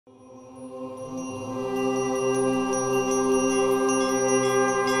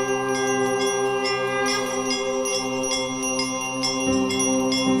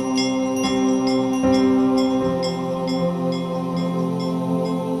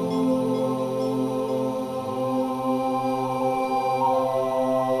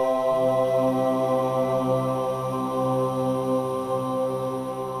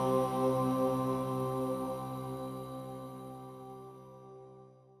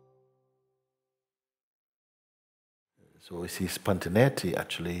So we see spontaneity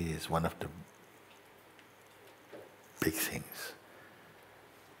actually is one of the big things.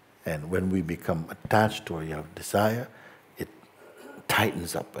 And when we become attached or you have desire, it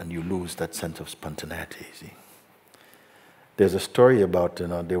tightens up and you lose that sense of spontaneity, see. There's a story about,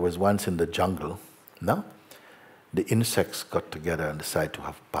 there was once in the jungle, no? The insects got together and decided to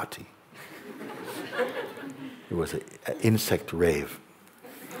have a party. It was an insect rave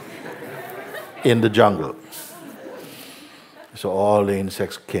in the jungle. So all the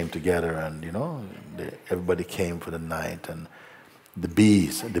insects came together and, everybody came for the night, and the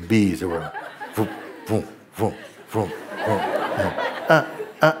bees, they were vroom, vroom, vroom, vroom, vroom,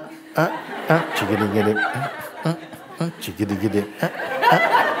 chickadee,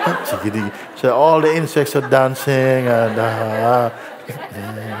 chickadee. So all the insects are dancing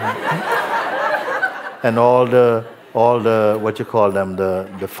and all the what you call them,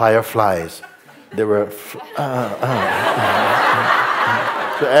 the fireflies, they were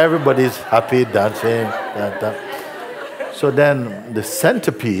so everybody's happy dancing. So then the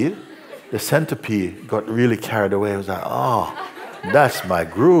centipede got really carried away. He was like, oh, that's my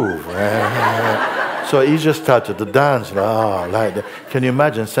groove. So he just started to dance. Oh, like that. Can you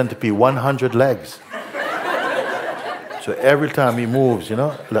imagine centipede, 100 legs? So every time he moves,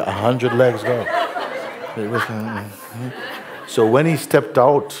 100 legs go. So when he stepped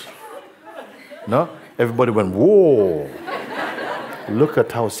out, everybody went, whoa. Look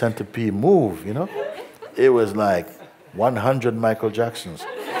at how centipede move, It was like 100 Michael Jacksons.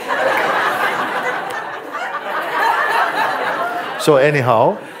 So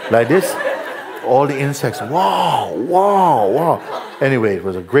anyhow, like this, all the insects, wow, wow, wow. Anyway, it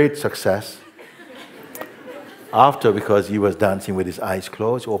was a great success. After, because he was dancing with his eyes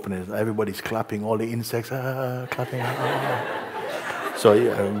closed, opening, everybody's clapping, all the insects, clapping. So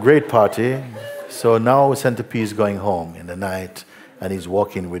a great party. So now centipede is going home in the night, and he's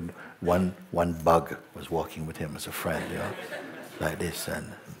walking with one bug was walking with him as a friend, like this,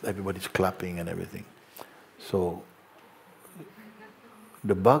 and everybody's clapping and everything. So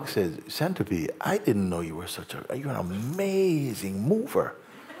the bug says, centipede, I didn't know you were you're an amazing mover.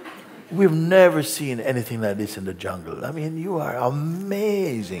 We've never seen anything like this in the jungle. I mean, you are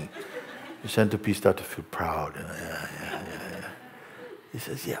amazing. The centipede started to feel proud. He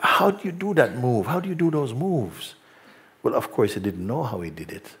says, yeah, how do you do that move? How do you do those moves? Well, of course, he didn't know how he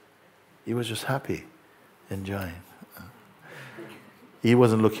did it. He was just happy, enjoying. He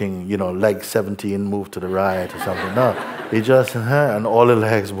wasn't looking, leg 17 move to the right or something. No, he just, and all the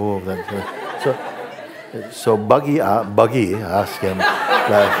legs moved. So Buggy asked him,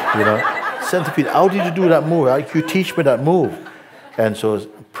 centipede, how did you do that move? How can you teach me that move? And so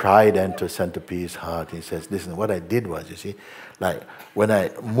pride entered centipede's heart. He says, listen, what I did was, you see, like when I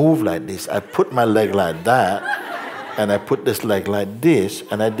move like this, I put my leg like that, and I put this leg like this,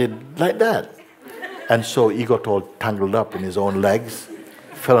 and I did like that. And so he got all tangled up in his own legs,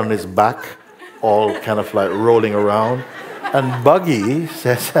 fell on his back, all kind of like rolling around. And Buggy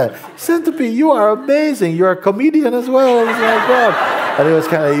says, centipede, you are amazing. You're a comedian as well. Oh my God. And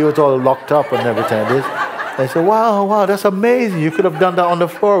he was all locked up and everything. I said, wow, that's amazing. You could have done that on the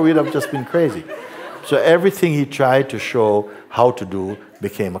floor. We'd have just been crazy. So everything he tried to show how to do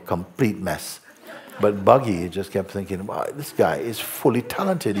became a complete mess. But Buggy just kept thinking, wow, this guy is fully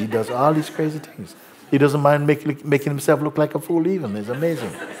talented. He does all these crazy things. He doesn't mind making himself look like a fool even. It's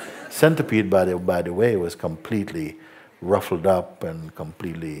amazing. Centipede, by the way, was completely ruffled up and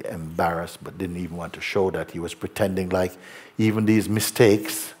completely embarrassed, but didn't even want to show that. He was pretending like even these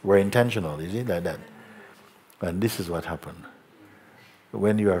mistakes were intentional. You see, like that. And this is what happened.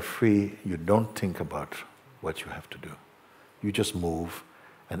 When you are free, you don't think about what you have to do. You just move,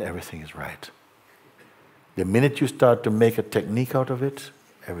 and everything is right. The minute you start to make a technique out of it,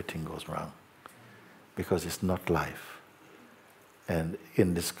 everything goes wrong. Because it's not life. And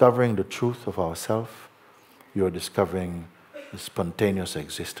in discovering the truth of ourselves, you're discovering the spontaneous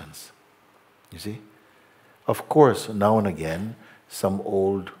existence. You see? Of course, now and again, some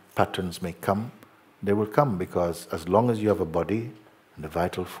old patterns may come. They will come because as long as you have a body, and the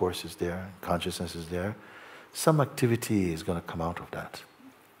vital force is there, consciousness is there, some activity is going to come out of that.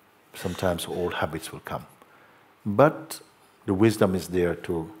 Sometimes old habits will come. But the wisdom is there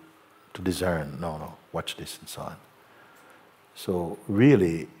to discern, no, watch this and so on. So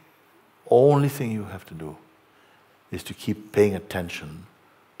really, only thing you have to do is to keep paying attention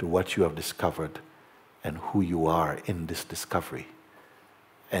to what you have discovered and who you are in this discovery.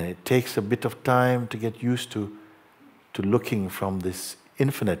 And it takes a bit of time to get used to looking from this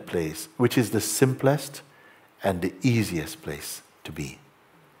infinite place, which is the simplest and the easiest place to be.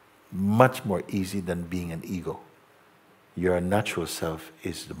 Much more easy than being an ego. Your natural self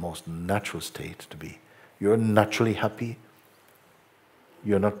is the most natural state to be. You're naturally happy.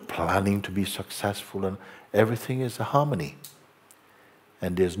 You're not planning to be successful, and everything is a harmony.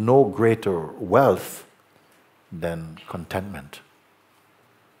 And there's no greater wealth than contentment.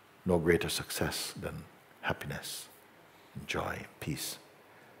 No greater success than happiness, and joy, peace.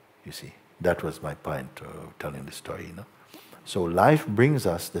 You see, that was my point of telling the story, you know. So life brings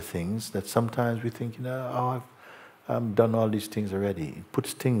us the things that sometimes we think, you know, oh, I've done all these things already. It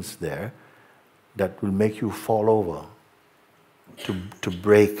puts things there that will make you fall over to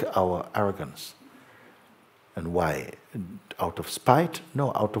break our arrogance. And why? Out of spite?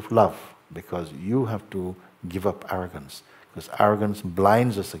 No, out of love. Because you have to give up arrogance. Because arrogance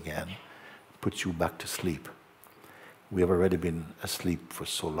blinds us again, puts you back to sleep. We have already been asleep for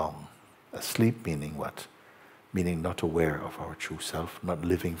so long. Asleep meaning what? Meaning not aware of our true self, not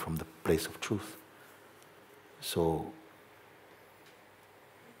living from the place of truth. So,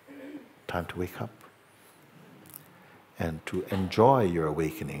 time to wake up and to enjoy your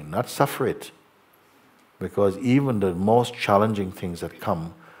awakening, not suffer it. Because even the most challenging things that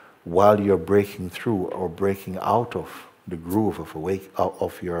come while you're breaking through or breaking out of the groove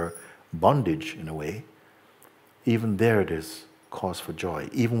of your bondage in a way, even there there's cause for joy,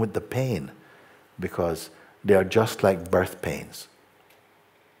 even with the pain, because they are just like birth pains.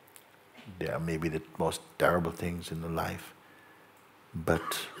 They are maybe the most terrible things in the life,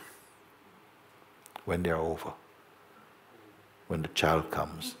 but when they're over, when the child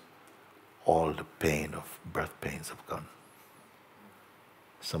comes, all the pain of birth pains have gone.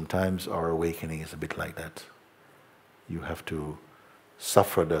 Sometimes our awakening is a bit like that. You have to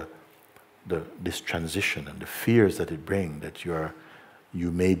suffer this transition and the fears that it brings, that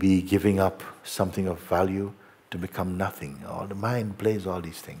you may be giving up something of value to become nothing. All the mind plays all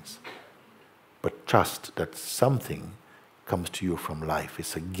these things. But trust that something comes to you from life.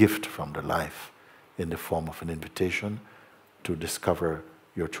 It's a gift from the life in the form of an invitation to discover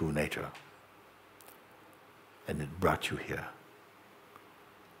your true nature. And it brought you here.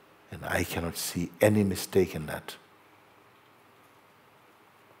 And I cannot see any mistake in that.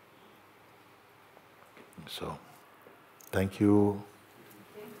 So, thank you.